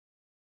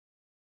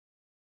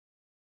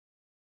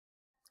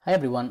Hi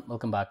everyone,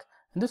 welcome back.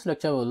 In this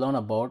lecture, we'll learn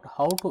about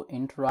how to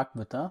interact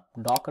with a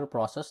Docker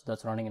process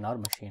that's running in our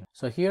machine.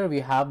 So here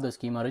we have the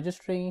schema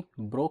registry,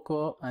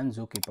 broker, and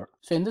zookeeper.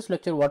 So in this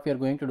lecture, what we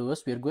are going to do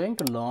is we are going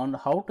to learn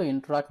how to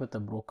interact with the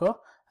broker,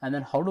 and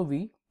then how do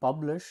we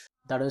publish,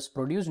 that is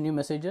produce new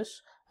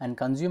messages and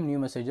consume new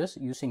messages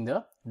using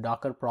the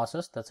Docker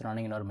process that's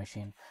running in our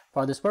machine.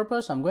 For this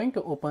purpose, I'm going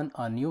to open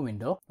a new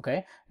window.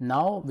 Okay,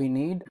 now we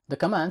need the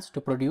commands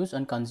to produce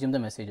and consume the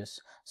messages.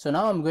 So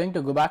now I'm going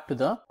to go back to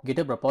the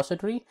GitHub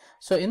repository.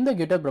 So in the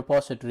GitHub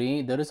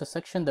repository, there is a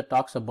section that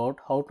talks about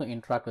how to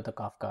interact with the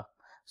Kafka.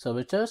 So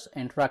which is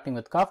interacting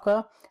with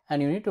Kafka, and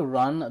you need to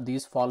run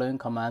these following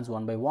commands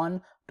one by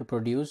one to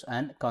produce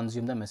and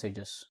consume the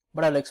messages.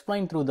 But I'll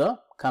explain through the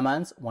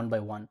commands one by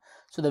one.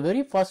 So the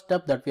very first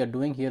step that we are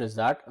doing here is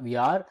that we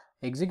are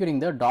executing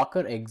the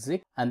docker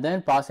exec and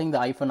then passing the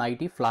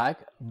 -it flag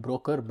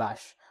broker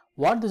bash.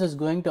 What this is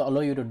going to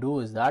allow you to do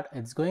is that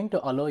it's going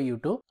to allow you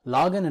to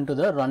log in into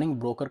the running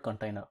broker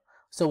container.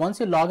 So once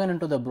you log in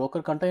into the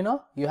broker container,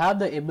 you have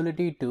the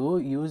ability to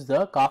use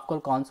the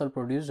Kafka console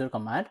producer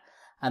command,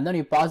 and then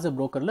you pass the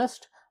broker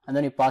list, and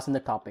then you pass in the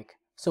topic.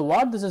 So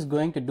what this is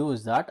going to do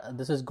is that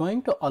this is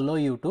going to allow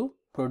you to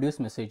produce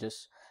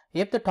messages.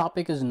 If the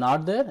topic is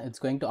not there, it's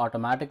going to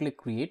automatically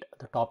create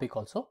the topic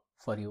also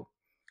for you.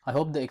 I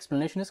hope the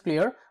explanation is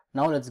clear.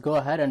 Now let's go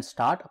ahead and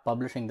start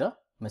publishing the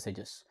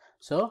messages.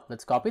 So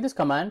let's copy this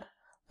command.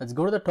 Let's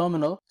go to the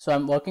terminal. So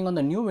I'm working on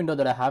the new window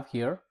that I have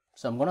here.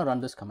 So I'm going to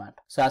run this command.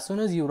 So as soon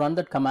as you run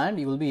that command,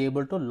 you will be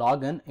able to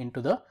log in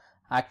into the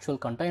actual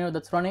container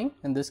that's running.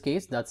 In this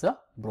case, that's a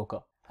broker.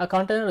 A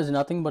container is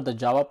nothing but the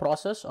Java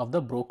process of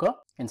the broker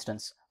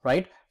instance,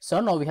 right? So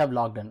now we have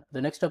logged in.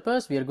 The next step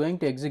is we are going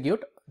to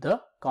execute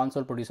the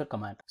console producer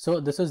command.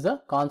 So this is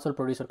the console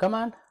producer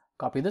command.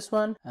 Copy this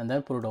one and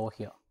then put it over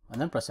here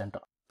and then press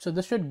enter. So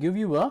this should give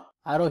you a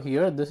arrow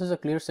here. This is a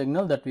clear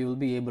signal that we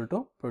will be able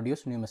to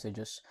produce new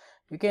messages.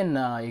 You can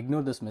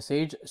ignore this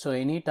message. So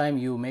anytime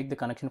you make the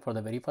connection for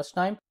the very first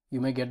time, you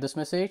may get this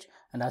message,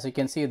 and as you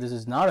can see, this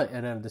is not an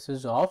error. This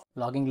is of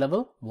logging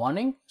level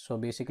warning. So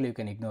basically you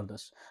can ignore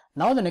this.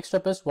 Now the next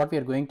step is what we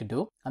are going to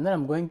do, and then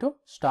I'm going to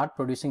start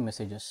producing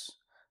messages.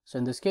 So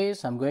in this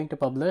case, I'm going to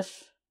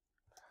publish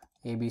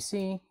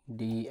ABC,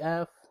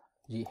 DEF,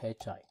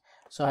 GHI.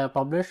 So I have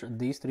published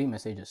these three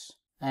messages,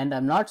 and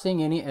I'm not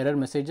seeing any error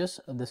messages.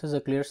 This is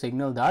a clear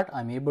signal that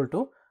I'm able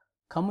to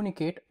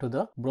communicate to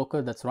the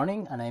broker that's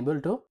running, and I'm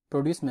able to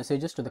produce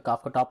messages to the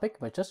Kafka topic,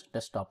 which is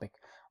test topic.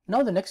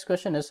 Now the next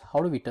question is, how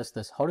do we test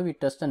this? How do we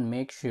test and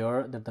make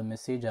sure that the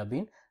message have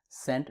been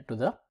sent to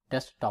the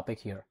test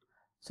topic here?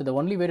 So the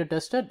only way to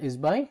test it is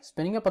by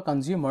spinning up a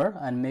consumer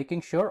and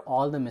making sure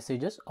all the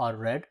messages are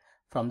read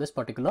from this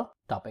particular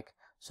topic.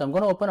 So I'm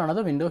going to open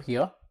another window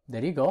here.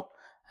 There you go.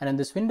 And in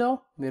this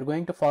window, we're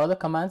going to follow the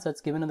commands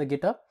that's given in the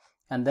GitHub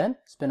and then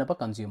spin up a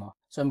consumer.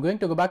 So I'm going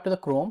to go back to the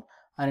Chrome,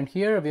 and in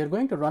here we are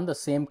going to run the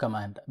same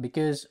command,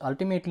 because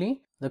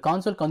ultimately the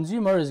console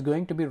consumer is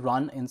going to be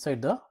run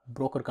inside the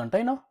broker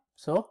container.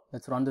 So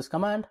let's run this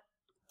command.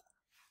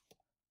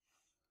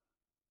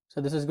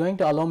 So this is going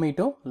to allow me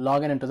to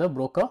log in into the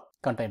broker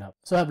container.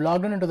 So I've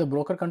logged in into the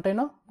broker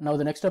container. Now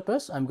the next step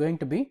is I'm going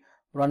to be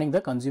running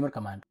the consumer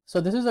command. So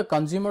this is a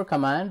consumer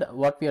command.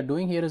 What we are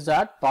doing here is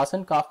that pass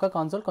in Kafka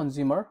console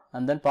consumer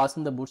and then pass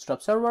in the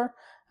bootstrap server,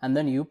 and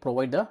then you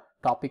provide the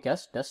topic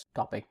as test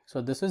topic.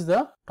 So this is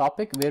the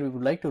topic where we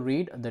would like to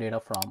read the data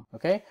from.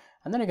 Okay,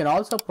 and then you can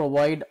also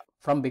provide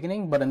from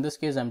beginning, but in this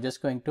case I'm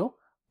just going to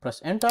press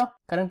enter.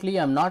 Currently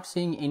I'm not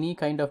seeing any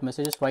kind of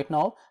messages right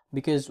now,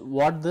 because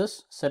what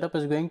this setup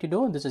is going to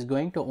do, this is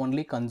going to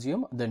only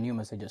consume the new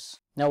messages.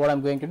 Now what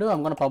I'm going to do,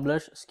 I'm going to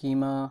publish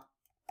schema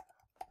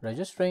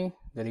registry.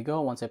 There you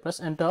go. Once I press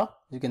enter,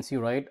 you can see,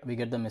 right, we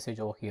get the message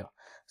over here.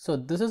 So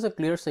this is a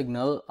clear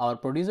signal. Our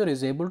producer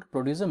is able to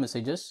produce the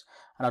messages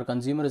and our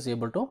consumer is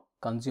able to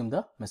consume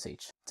the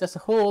message. So as a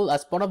whole,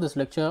 as part of this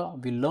lecture,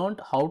 we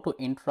learned how to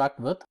interact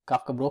with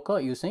Kafka broker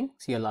using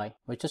CLI,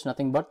 which is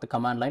nothing but the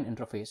command line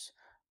interface.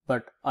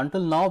 But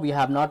until now, we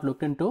have not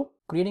looked into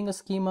creating a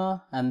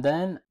schema and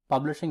then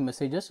publishing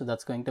messages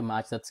that's going to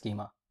match that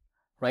schema,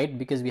 right?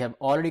 Because we have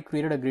already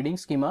created a greeting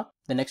schema.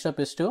 The next step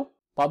is to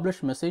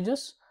publish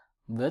messages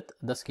with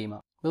the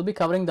schema. We'll be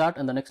covering that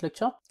in the next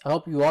lecture. I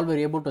hope you all were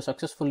able to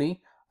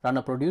successfully run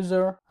a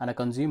producer and a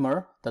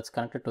consumer that's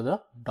connected to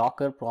the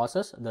Docker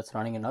process that's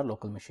running in our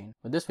local machine.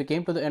 With this, we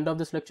came to the end of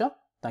this lecture.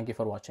 Thank you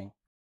for watching.